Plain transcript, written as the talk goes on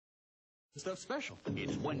Stuff special.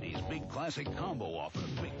 It's Wendy's Big Classic Combo offer.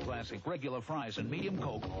 Big Classic regular fries and medium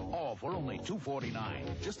Coke, all for only $2.49.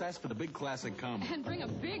 Just ask for the Big Classic Combo. And bring a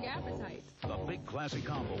big appetite. The Big Classic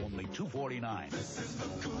Combo, only $2.49. This is the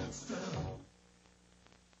good stuff.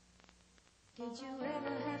 Did you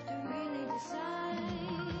ever have to really decide?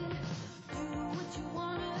 Do what you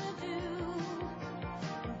want to do.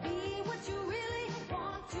 Be what you really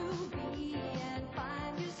want to be. And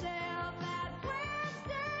find yourself at West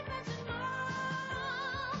Edmonton.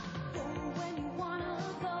 Go when you want to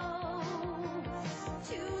go.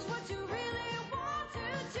 Choose what you really want to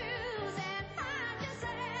choose. And find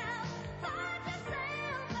yourself at West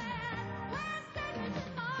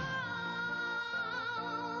Edmonton.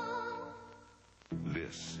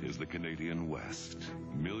 This is the Canadian West.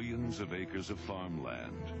 Millions of acres of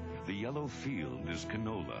farmland. The yellow field is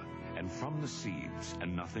canola, and from the seeds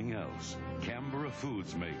and nothing else, Canberra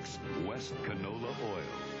Foods makes West Canola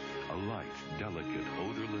Oil. A light, delicate,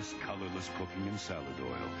 odorless, colorless cooking and salad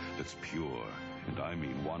oil that's pure, and I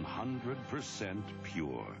mean 100%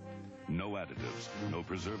 pure. No additives, no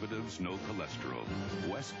preservatives, no cholesterol.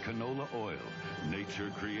 West Canola Oil.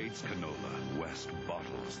 Nature creates canola. West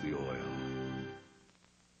bottles the oil.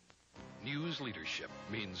 News leadership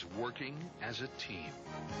means working as a team.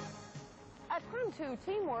 At KREM 2,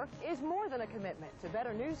 teamwork is more than a commitment to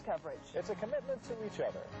better news coverage. It's a commitment to each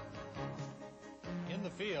other. In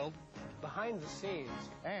the field, behind the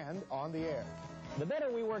scenes, and on the air. The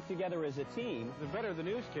better we work together as a team, the better the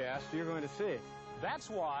newscast you're going to see. That's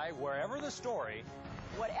why, wherever the story,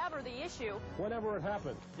 whatever the issue, whenever it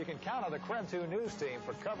happens, you can count on the KREM 2 news team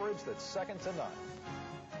for coverage that's second to none.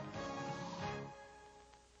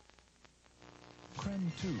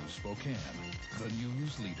 KREM 2 Spokane, the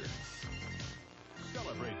news leader.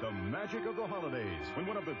 Celebrate the magic of the holidays when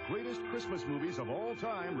one of the greatest Christmas movies of all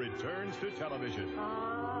time returns to television.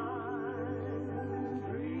 I'm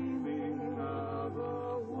dreaming of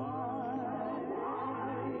a white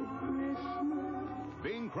Christmas.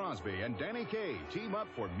 Bing Crosby and Danny Kaye team up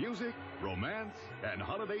for music, romance, and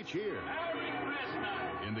holiday cheer. Merry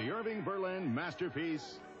Christmas! In the Irving Berlin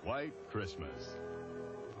masterpiece, White Christmas.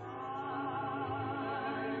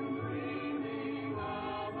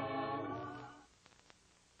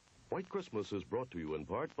 White Christmas is brought to you in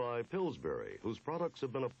part by Pillsbury, whose products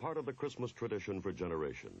have been a part of the Christmas tradition for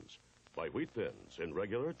generations. By Wheat Thins, in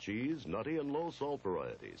regular, cheese, nutty, and low-salt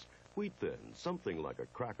varieties. Wheat Thins, something like a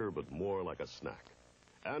cracker, but more like a snack.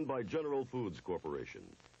 And by General Foods Corporation.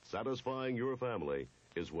 Satisfying your family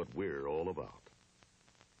is what we're all about.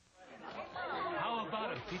 How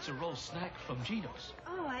about a pizza roll snack from Gino's?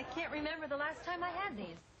 Oh, I can't remember the last time I had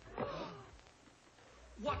these.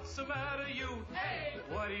 What's the matter, you? Hey!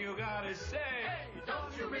 What do you gotta say? Hey!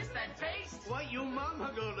 Don't you miss that taste? What you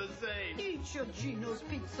mama gonna say? Eat your Gino's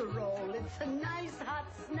pizza roll. It's a nice hot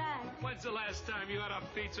snack. When's the last time you had a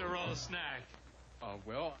pizza roll snack?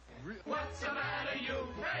 What's the matter, you?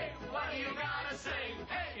 Hey! What do you gotta say?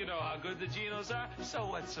 Hey! You know how good the Gino's are, so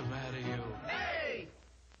what's the matter, you? Hey!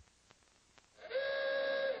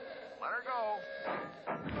 Let her go.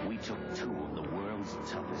 We took two of the world's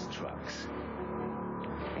toughest trucks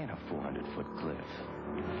and a 400-foot cliff.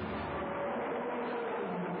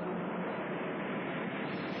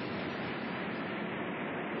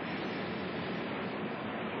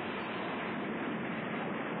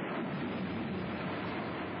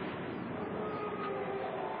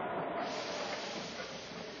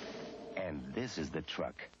 And this is the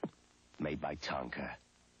truck made by Tonka.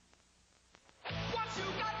 What you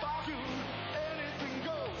got, volume? Anything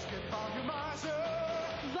goes. Get Volumizer.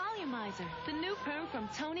 Volumizer, the new perm from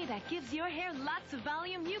Toni that gives your hair lots of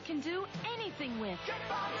volume you can do anything with. Get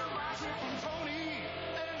Volumizer from Toni,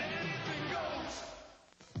 and anything goes.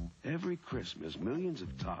 Every Christmas, millions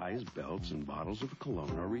of ties, belts, and bottles of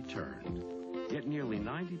cologne are returned. Yet nearly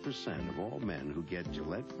 90% of all men who get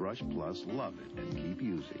Gillette Brush Plus love it and keep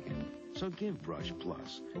using it. So give Brush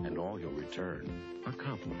Plus, and all you'll return are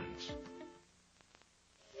compliments.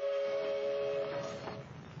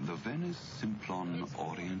 The Venice Simplon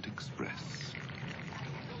Orient Express.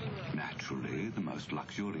 Naturally, the most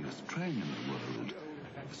luxurious train in the world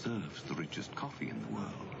serves the richest coffee in the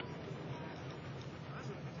world.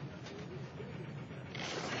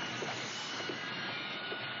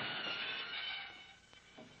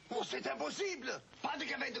 Oh, c'est impossible! Pas de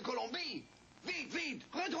café de Colombie! Vite, vite!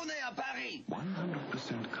 Retournez à Paris!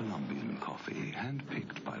 100% Colombian coffee,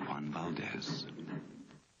 handpicked by Juan Valdez.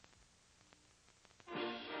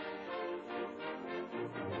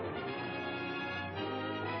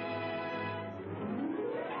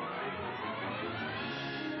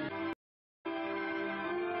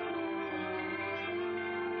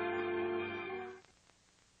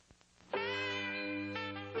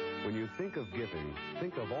 When you think of giving,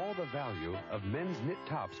 think of all the value of men's knit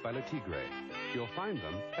tops by Nutri-Grain. You'll find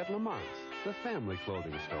them at Lamonts, the family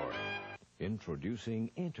clothing store. Introducing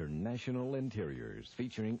International Interiors,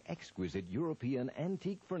 featuring exquisite European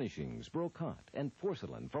antique furnishings, brocante, and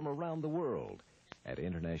porcelain from around the world. At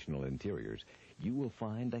International Interiors, you will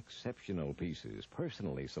find exceptional pieces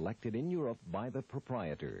personally selected in Europe by the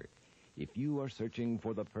proprietor. If you are searching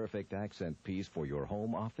for the perfect accent piece for your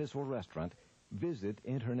home, office, or restaurant, visit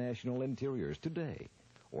International Interiors today.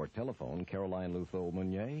 Or telephone Caroline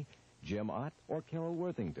Lutho-Meunier, Jim Ott, or Carol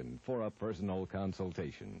Worthington for a personal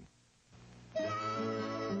consultation.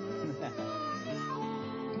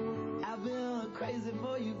 I've been crazy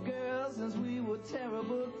for you girls since we were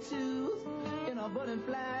terrible twos. In a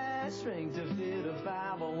butterfly shrink to fit a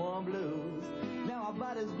 501 blues. Now our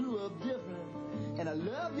bodies grew up different, and I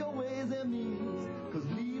love your ways and means. Cause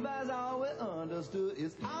Levi's all we understood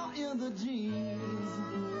is all in the jeans.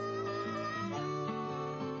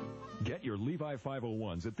 Get your Levi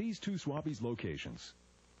 501s at these two Swappies locations.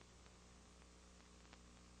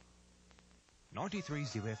 93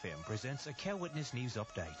 Zoo FM presents a Cow Witness News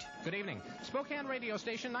Update. Good evening. Spokane radio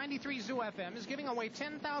station 93 Zoo FM is giving away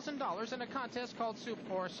 $10,000 in a contest called Soup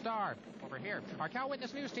or Star. Over here, our Cow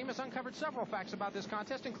Witness News team has uncovered several facts about this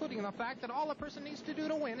contest, including the fact that all a person needs to do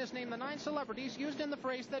to win is name the 9 celebrities used in the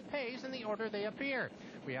phrase that pays in the order they appear.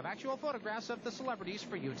 We have actual photographs of the celebrities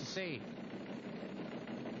for you to see.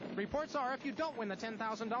 Reports are if you don't win the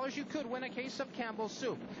 $10,000, you could win a case of Campbell's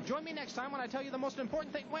soup. Join me next time when I tell you the most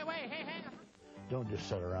important thing. Wait, hey, hang on. Don't just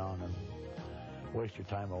sit around and waste your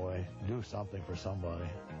time away. Do something for somebody.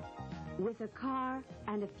 With a car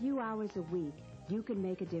and a few hours a week, you can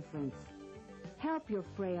make a difference. Help your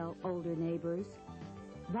frail older neighbors.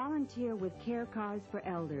 Volunteer with Care Cars for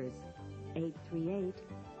Elders.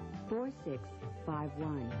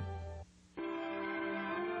 838-4651.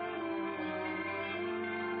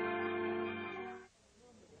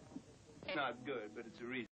 Not good, but it's a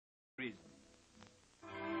reason.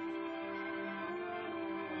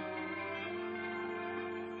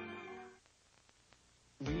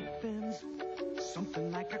 Wheat thins,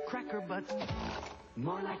 something like a cracker, but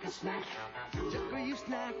more like a snack. Just for you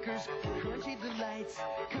snackers, crunchy delights,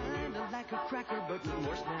 kinda like a cracker, but with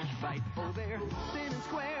more snack bite. Oh, they're thin and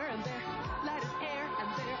square, and they're light as air,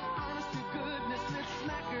 and they're honest to goodness with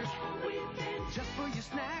snackers. Wheat thins, just for you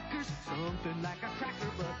snackers, something like a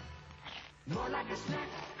cracker, but more like a snack.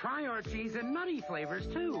 Try our cheese and nutty flavors,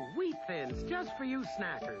 too. Wheat Thins, just for you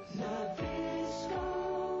snackers.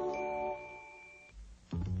 Nabisco.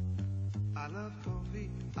 I love coffee,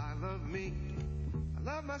 I love me. I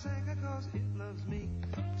love my Sanka cause it loves me.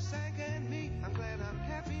 Sanka and me, I'm glad I'm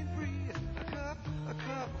caffeine free. A cup, a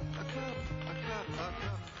cup, a cup, a cup, a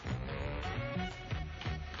cup.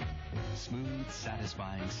 Smooth,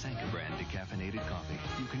 satisfying Sanka brand decaffeinated coffee.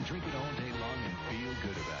 You can drink it all day long and feel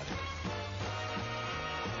good about it.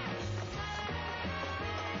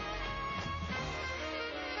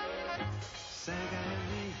 Sanka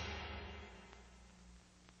and me.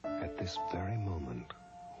 At this very moment,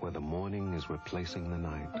 where the morning is replacing the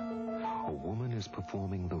night, a woman is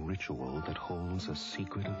performing the ritual that holds a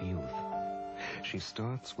secret of youth. She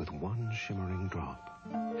starts with one shimmering drop.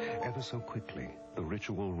 Ever so quickly, the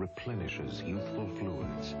ritual replenishes youthful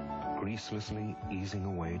fluids, greaselessly easing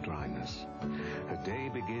away dryness. Her day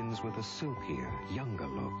begins with a silkier, younger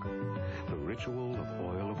look. The ritual of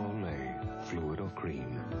oil of Olay, fluid or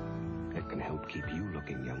cream. It can help keep you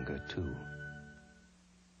looking younger, too.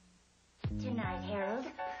 Tonight, Harold,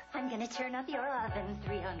 I'm going to turn up your oven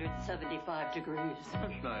 375 degrees.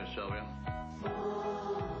 That's nice, Sylvia.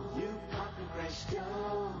 Oh, you pop and fresh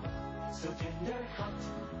dough, so tender hot.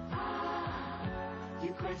 Ah,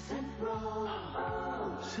 you crescent roll.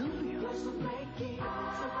 Oh, Sylvia. You're so flaky,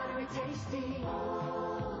 so buttery tasty.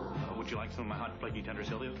 Oh. Would you like some of my hot, flaky, tender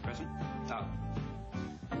Sylvia crescent? Oh,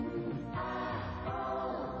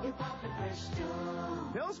 you pop and fresh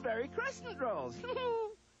dough. Pillsbury crescent rolls.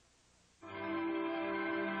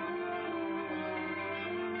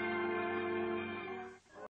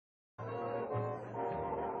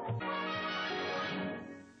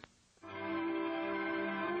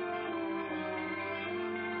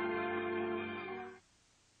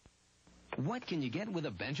 What can you get with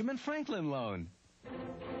a Benjamin Franklin loan?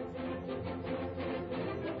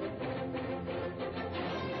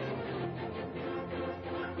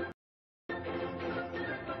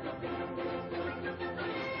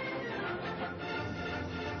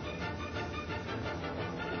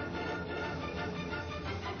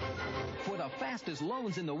 For the fastest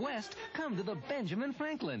loans in the West, come to the Benjamin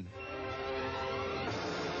Franklin.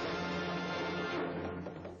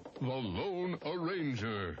 The Loan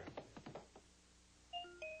Arranger.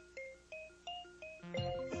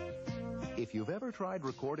 If you've ever tried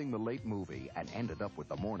recording the late movie and ended up with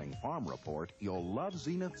the morning farm report, you'll love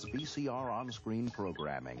Zenith's VCR on-screen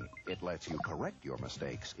programming. It lets you correct your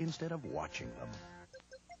mistakes instead of watching them.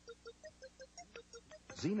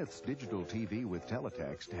 Zenith's digital TV with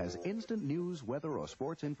teletext has instant news, weather, or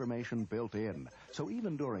sports information built in. So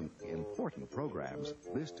even during important programs,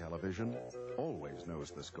 this television always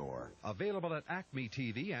knows the score. Available at Acme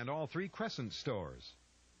TV and all 3 Crescent stores.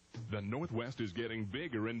 The Northwest is getting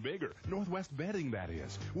bigger and bigger. Northwest Bedding, that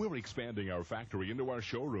is. We're expanding our factory into our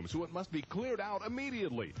showroom, so it must be cleared out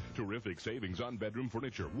immediately. Terrific savings on bedroom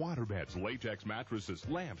furniture, water beds, latex mattresses,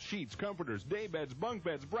 lamps, sheets, comforters, day beds, bunk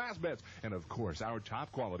beds, brass beds, and of course our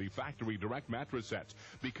top quality factory direct mattress sets.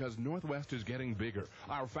 Because Northwest is getting bigger,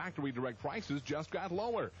 our factory direct prices just got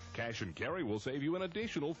lower. Cash and carry will save you an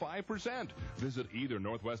additional 5%. Visit either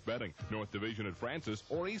Northwest Bedding, North Division at Francis,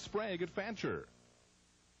 or East Sprague at Fancher.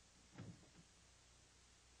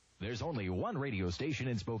 There's only one radio station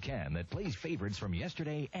in Spokane that plays favorites from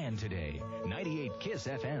yesterday and today. 98 KISS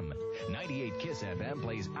FM. 98 KISS FM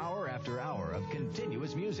plays hour after hour of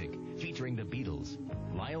continuous music featuring the Beatles,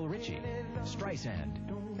 Lionel Richie,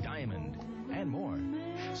 Streisand, Diamond, and more.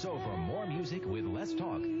 So for more music with less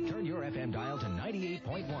talk, turn your FM dial to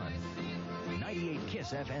 98.1. 98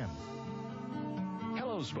 KISS FM.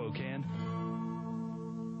 Hello, Spokane.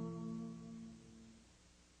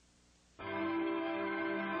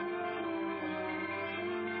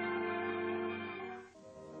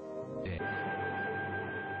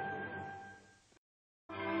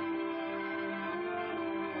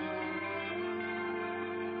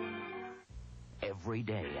 Every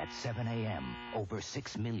day at 7 a.m., over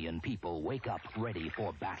 6 million people wake up ready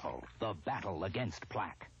for battle. The battle against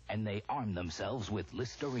plaque. And they arm themselves with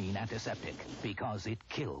Listerine antiseptic because it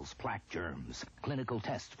kills plaque germs. Clinical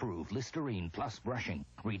tests prove Listerine plus brushing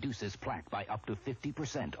reduces plaque by up to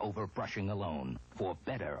 50% over brushing alone for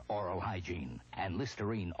better oral hygiene. And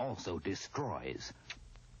Listerine also destroys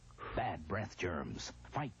bad breath germs.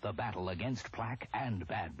 Fight the battle against plaque and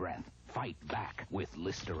bad breath. Fight back with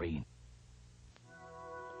Listerine.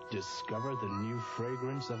 Discover the new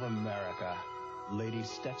fragrance of America. Lady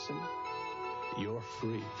Stetson, you're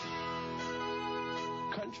free.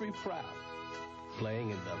 Country proud, playing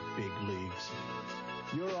in the big leagues.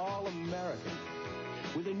 You're all American,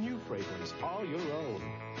 with a new fragrance all your own.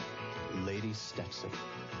 Lady Stetson.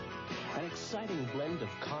 An exciting blend of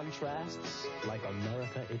contrasts like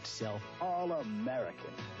America itself. All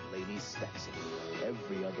American. Lady Stetson.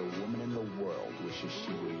 Every other woman in the world wishes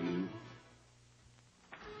she were you.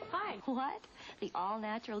 Hi. What? The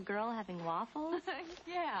all-natural girl having waffles?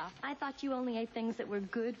 Yeah. I thought you only ate things that were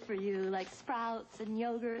good for you, like sprouts and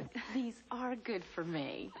yogurt. These are good for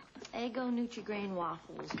me. Eggo Nutri-Grain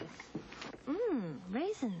waffles with,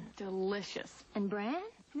 raisins. Delicious. And bran?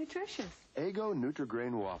 Nutritious. Eggo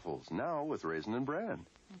Nutri-Grain waffles, now with raisin and bran.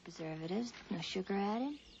 No preservatives, no sugar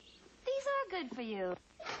added. These are good for you.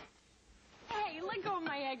 Hey, let go of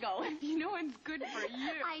my Eggo. You know it's good for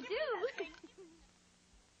you. I do.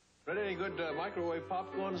 Read any good microwave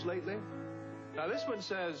popcorns lately? Now, this one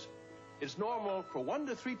says, it's normal for 1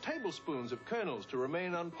 to 3 tablespoons of kernels to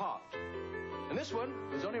remain unpopped. And this one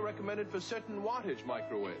is only recommended for certain wattage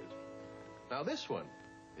microwaves. Now, this one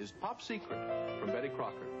is Pop Secret from Betty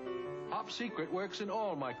Crocker. Pop Secret works in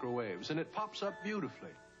all microwaves, and it pops up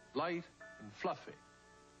beautifully, light and fluffy.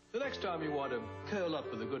 The next time you want to curl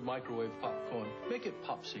up with a good microwave popcorn, make it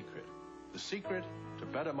Pop Secret. The secret to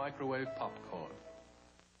better microwave popcorn.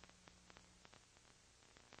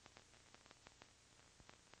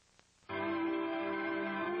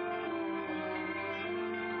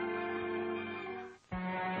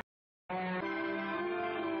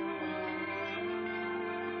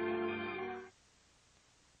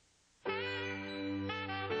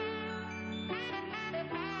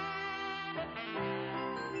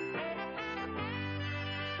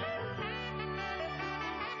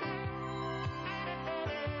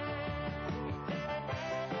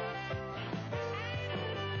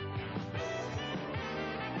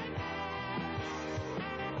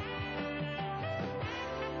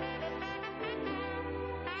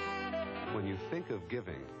 When you think of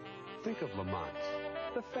giving, think of Lamonts,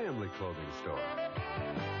 the family clothing store.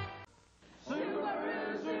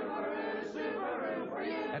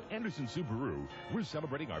 At Anderson Subaru, we're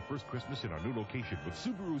celebrating our first Christmas in our new location with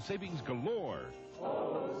Subaru savings galore.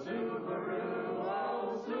 Oh, Subaru,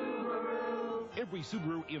 oh, Subaru. Every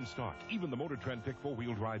Subaru in stock, even the Motor Trend Pick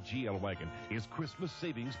 4-wheel drive GL wagon, is Christmas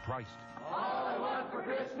savings priced. All I want for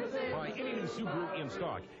Christmas is... Buy any new Subaru in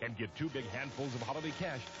stock and get 2 big handfuls of holiday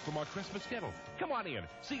cash from our Christmas schedule. Come on in.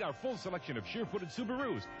 See our full selection of sure-footed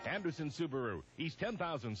Subarus. Anderson Subaru, East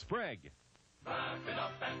 10,000 Sprague. Wrap it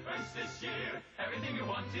up and first this year. Everything you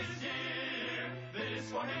want is here.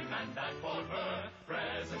 This for him and that for her.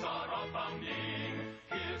 Presents are abounding.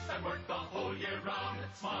 Gifts that work the whole year round.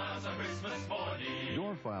 Smiles on Christmas morning.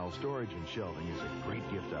 Door file storage and shelving is a great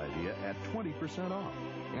gift idea at 20% off.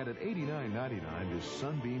 And at $89.99, this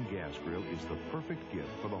Sunbeam gas grill is the perfect gift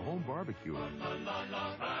for the home barbecue. Wrap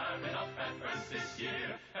it up and first this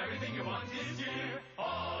year. Everything you want is here.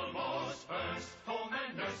 Almost first. Home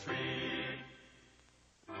and nursery.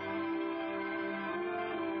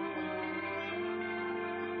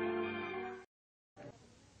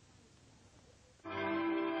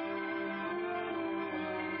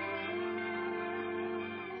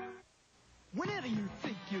 Whenever you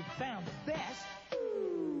think you've found the best,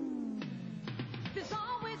 There's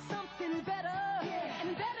always something better. Yeah.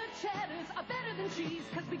 And better cheddars are better than cheese,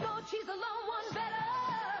 'cause we go cheese alone one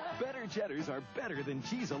better. Better cheddars are better than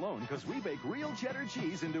cheese alone because we bake real cheddar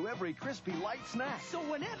cheese into every crispy light snack. so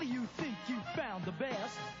whenever you think you've found the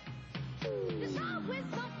best, There's always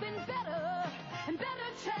something better. And better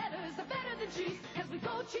cheddars are better than cheese, 'cause we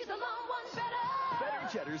go cheese alone one better. Better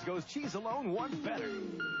cheddars goes cheese alone one better.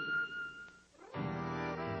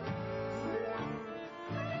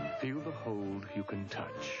 Feel the hold you can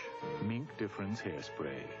touch. Mink Difference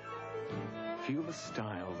Hairspray. Feel the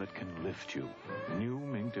style that can lift you. New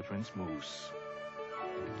Mink Difference Mousse.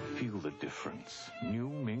 Feel the difference. New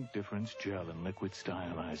Mink Difference Gel and Liquid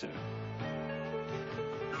Stylizer.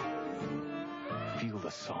 Feel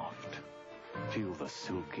the soft. Feel the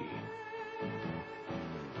silky.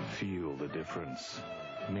 Feel the difference.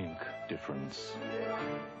 Mink Difference.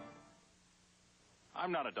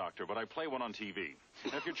 I'm not a doctor, but I play one on TV.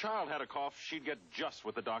 And if your child had a cough, she'd get just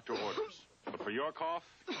what the doctor orders. But for your cough,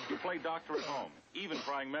 you play doctor at home, even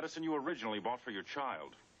trying medicine you originally bought for your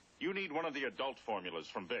child. You need one of the adult formulas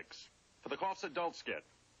from Vicks. For the coughs adults get,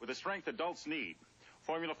 with the strength adults need.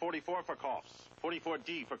 Formula 44 for coughs,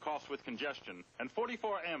 44D for coughs with congestion, and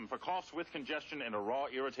 44M for coughs with congestion and a raw,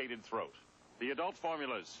 irritated throat. The adult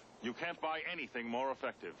formulas. You can't buy anything more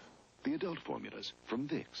effective. The adult formulas from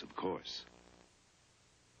Vicks, of course.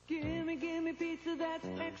 Gimme pizza that's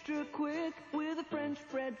extra quick with a French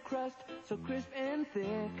bread crust so crisp and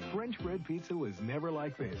thick. French bread pizza was never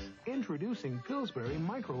like this. Introducing Pillsbury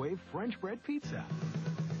microwave French bread pizza.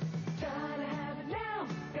 Gotta have it now,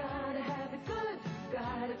 gotta have it good.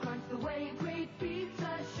 Gotta crunch the way great pizza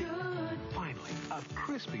should. Finally, a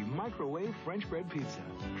crispy microwave French bread pizza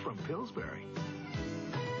from Pillsbury.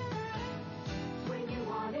 When you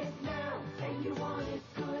want it now and you want it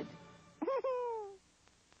good.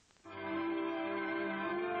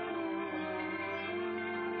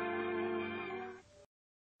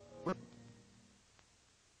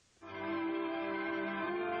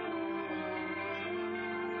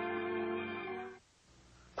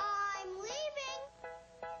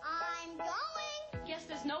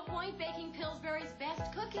 No point baking Pillsbury's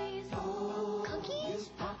best cookies. Oh, cookies?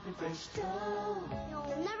 Poppin' fresh dough.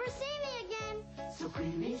 You'll never see me again. So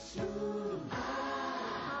creamy smooth.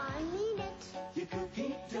 I need it. Your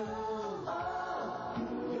cookie dough. Oh,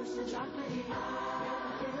 you're so chocolatey.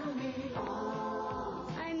 Fill me. Oh,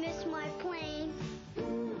 I miss my plane.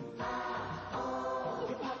 Oh,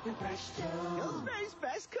 your poppin' fresh dough. Pillsbury's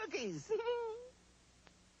best cookies.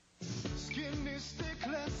 Skinny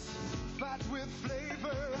sticklets, fat with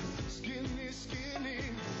flavor. Skinny,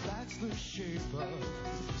 that's the shape of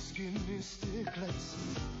skinny sticklets,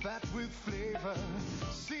 fat with flavor.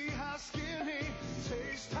 See how skinny,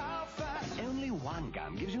 taste how fat. Only one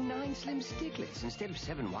gum gives you 9 slim sticklets instead of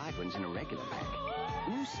 7 wide ones in a regular pack.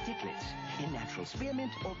 New sticklets in natural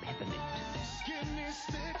spearmint or peppermint. Skinny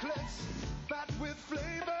sticklets, fat with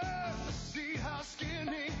flavor. See how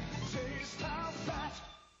skinny, taste how fat.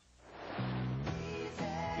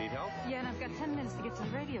 Need help? Yeah, and I've got 10 minutes to get to the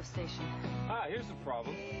radio station. Here's the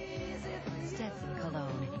problem. Stetson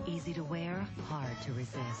cologne. Easy to wear, hard to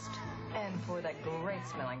resist. And for that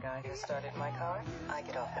great-smelling guy who started my car, I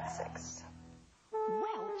get off at 6.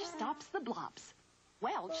 Welch stops the blops.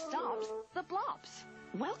 Welch stops the blops.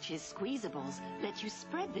 Welch's Squeezables let you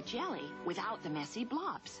spread the jelly without the messy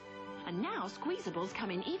blobs. And now Squeezables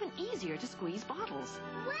come in even easier to squeeze bottles.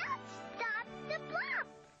 Welch stops the blop.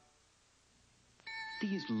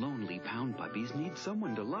 These lonely pound puppies need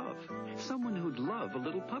someone to love. Someone who'd love a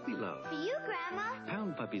little puppy love. For you, Grandma.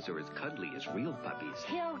 Pound puppies are as cuddly as real puppies.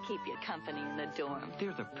 He'll keep you company in the dorm.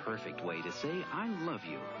 They're the perfect way to say I love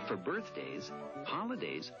you for birthdays,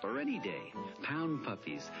 holidays, or any day. Pound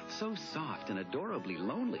puppies, so soft and adorably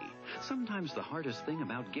lonely. Sometimes the hardest thing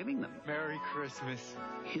about giving them. Merry Christmas.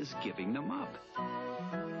 Is giving them up.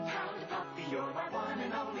 Pound puppy, you're my one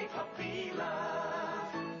and only puppy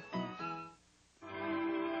love.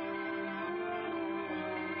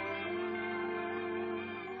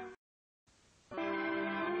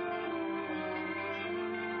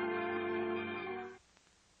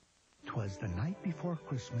 'Twas the night before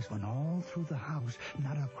Christmas when all through the house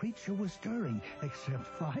not a creature was stirring except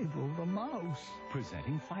Fievel the mouse.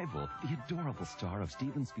 Presenting Fievel, the adorable star of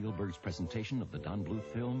Steven Spielberg's presentation of the Don Bluth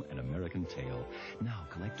film An American Tale. Now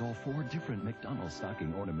collect all 4 different McDonald's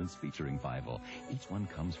stocking ornaments featuring Fievel. Each one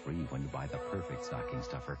comes free when you buy the perfect stocking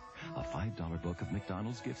stuffer. A $5 book of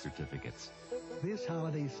McDonald's gift certificates. This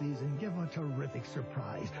holiday season, give a terrific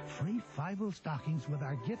surprise. Free Fievel stockings with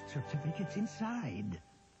our gift certificates inside.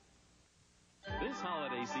 This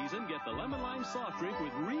holiday season, get the lemon lime soft drink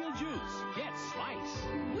with real juice. Get Slice.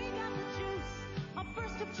 We got the juice, a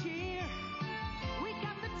burst of cheer. We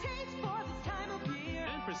got the taste for this time of year.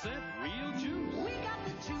 10% real juice. We got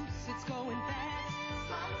the juice, it's going fast.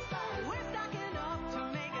 Slice, slice. We're stocking up to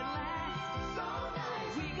make it last. So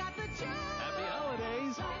nice. We got the juice. Happy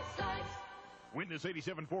holidays. Slice, slice. Win this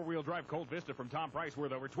 87 four-wheel drive Colt Vista from Tom Price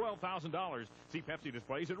worth over $12,000. See Pepsi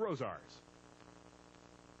displays at Rosar's.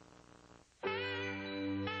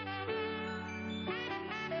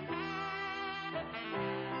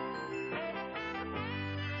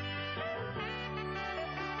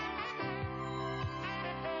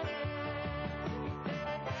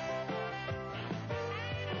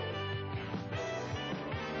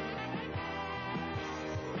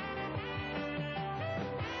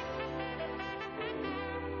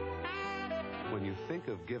 When you think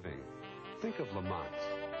of giving, think of Lamonts,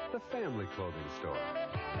 the family clothing store.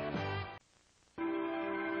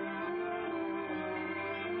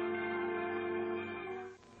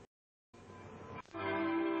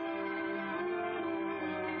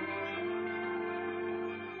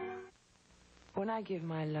 When I give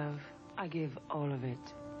my love, I give all of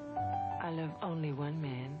it. I love only one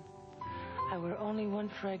man. I wear only one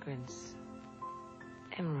fragrance.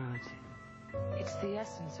 Emerald. It's the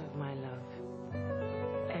essence of my love.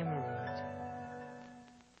 Emerald.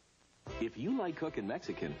 If you like cooking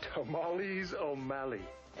Mexican, Tamales O'Malley.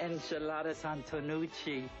 Enchiladas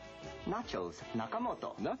Antonucci. Nachos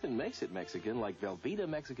Nakamoto. Nothing makes it Mexican like Velveeta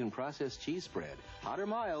Mexican processed cheese spread. Hot or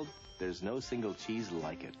mild, there's no single cheese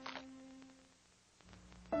like it.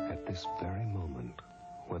 At this very moment,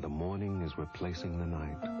 where the morning is replacing the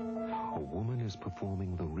night, a woman is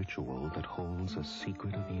performing the ritual that holds a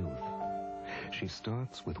secret of youth. She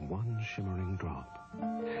starts with one shimmering drop.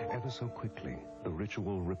 Ever so quickly, the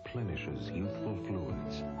ritual replenishes youthful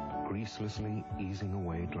fluids, greaselessly easing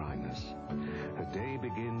away dryness. Her day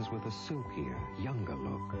begins with a silkier, younger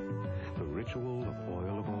look. The ritual of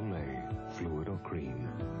oil of Olay, fluid or cream.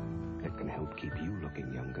 It can help keep you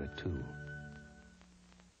looking younger, too.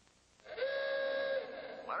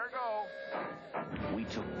 Let her go. We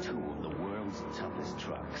took 2 of the world's toughest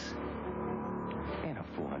trucks and a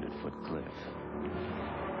 400-foot cliff.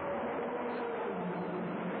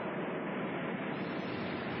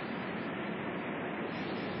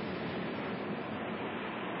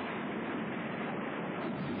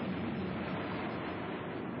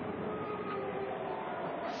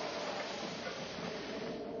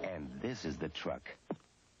 And this is the truck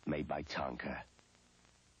made by Tonka.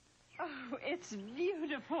 Oh, it's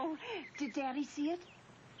beautiful. Did Daddy see it?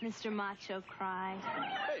 Mr. Macho cried.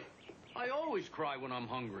 Hey, I always cry when I'm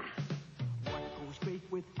hungry. What goes great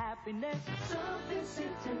with happiness? Something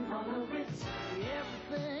sitting on a Ritz.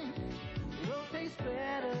 Everything will taste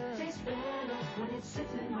better. Tastes better when it's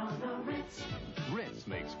sitting on a Ritz. Ritz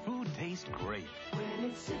makes food taste great. When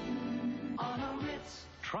it's sitting on a Ritz.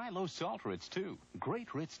 Try low salt Ritz too.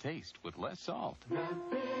 Great Ritz taste with less salt.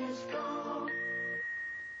 Nabisco.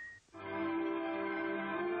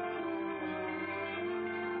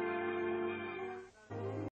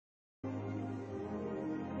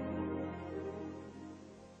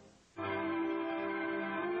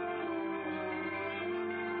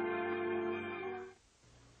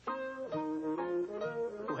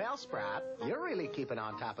 Sprout, you're really keeping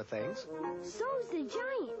on top of things. So's the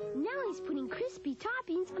giant. Now he's putting crispy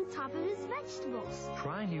toppings on top of his vegetables.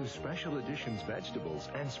 Try new special editions vegetables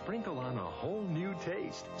and sprinkle on a whole new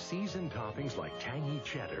taste. Seasoned toppings like tangy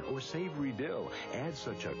cheddar or savory dill add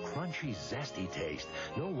such a crunchy, zesty taste.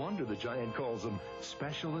 No wonder the giant calls them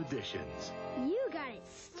special editions. You got it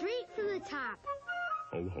straight from the top.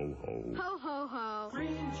 Ho, ho, ho. Ho, ho, ho.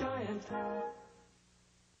 Green Giant.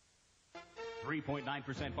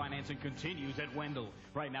 3.9% financing continues at Wendell.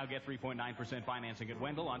 Right now, get 3.9% financing at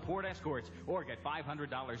Wendell on Ford Escorts, or get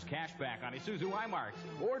 $500 cash back on Isuzu iMarks,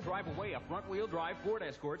 or drive away a front-wheel drive Ford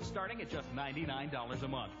Escort starting at just $99 a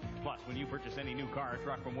month. Plus, when you purchase any new car or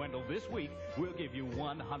truck from Wendell this week, we'll give you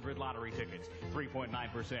 100 lottery tickets. 3.9%,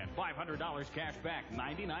 $500 cash back,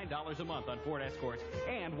 $99 a month on Ford Escorts,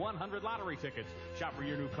 and 100 lottery tickets. Shop for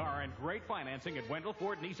your new car and great financing at Wendell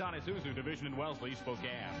Ford Nissan Isuzu Division in Wellesley, Spokane.